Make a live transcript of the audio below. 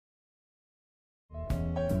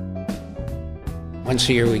Once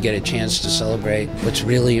a year we get a chance to celebrate what's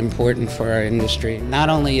really important for our industry. Not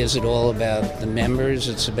only is it all about the members,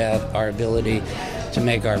 it's about our ability to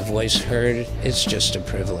make our voice heard. It's just a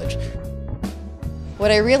privilege. What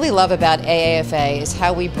I really love about AAFA is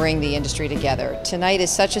how we bring the industry together. Tonight is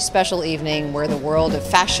such a special evening where the world of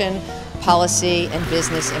fashion, policy, and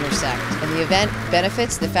business intersect. And the event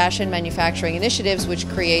benefits the fashion manufacturing initiatives, which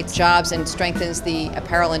creates jobs and strengthens the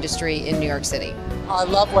apparel industry in New York City. I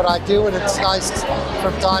love what I do, and it's nice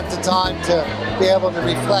from time to time to be able to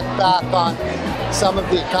reflect back on some of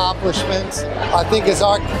the accomplishments. I think as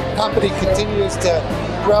our company continues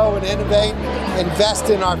to grow and innovate, invest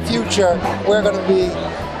in our future, we're going to be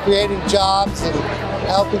creating jobs and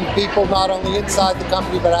helping people not only inside the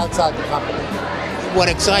company but outside the company. What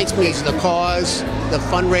excites me is the cause, the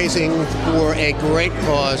fundraising for a great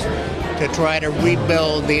cause to try to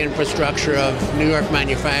rebuild the infrastructure of New York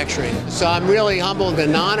manufacturing. So I'm really humbled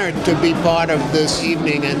and honored to be part of this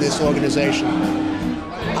evening and this organization.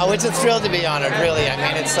 Oh, it's a thrill to be honored, really. I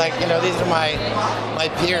mean, it's like, you know, these are my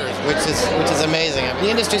peers, which is amazing. I mean, the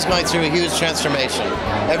industry's going through a huge transformation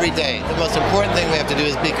every day. The most important thing we have to do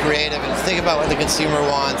is be creative and think about what the consumer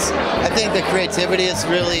wants. I think the creativity is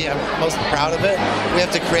really, I'm most proud of it. We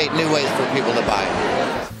have to create new ways for people to buy.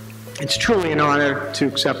 It's truly an honor to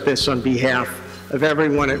accept this on behalf of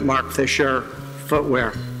everyone at Mark Fisher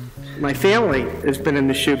Footwear. My family has been in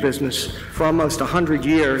the shoe business for almost 100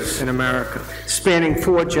 years in America, spanning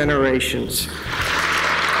 4 generations.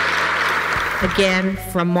 Again,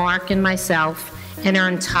 from Mark and myself and our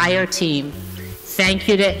entire team, thank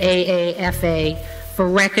you to AAFA for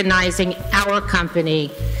recognizing our company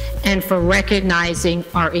and for recognizing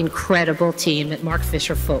our incredible team at Mark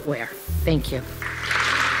Fisher Footwear. Thank you.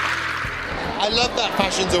 I love that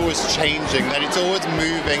fashion's always changing, that it's always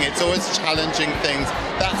moving, it's always challenging things.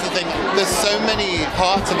 That's the thing. There's so many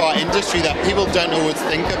parts of our industry that people don't always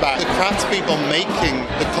think about. The craftspeople making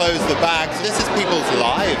the clothes, the bags, this is people's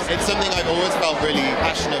lives. It's something I've always felt really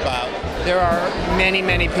passionate about. There are many,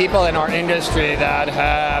 many people in our industry that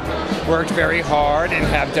have worked very hard and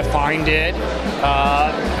have defined it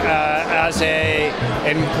as an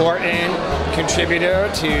important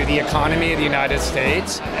contributor to the economy of the United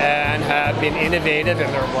States and have been innovative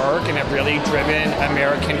in their work and have really driven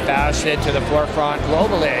American fashion to the forefront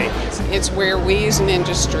globally. It's where we as an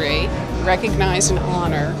industry recognize and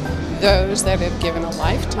honor those that have given a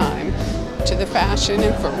lifetime to the fashion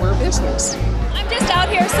and footwear business. I'm just out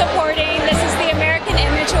here supporting. This is the American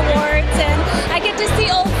Image Awards, and I get to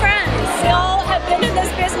see old friends. We all have been in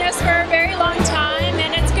this business for a very long time,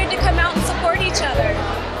 and it's good to come out and support each other.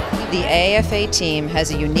 The AAFA team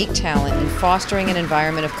has a unique talent in fostering an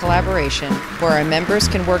environment of collaboration where our members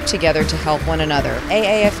can work together to help one another.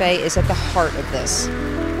 AAFA is at the heart of this.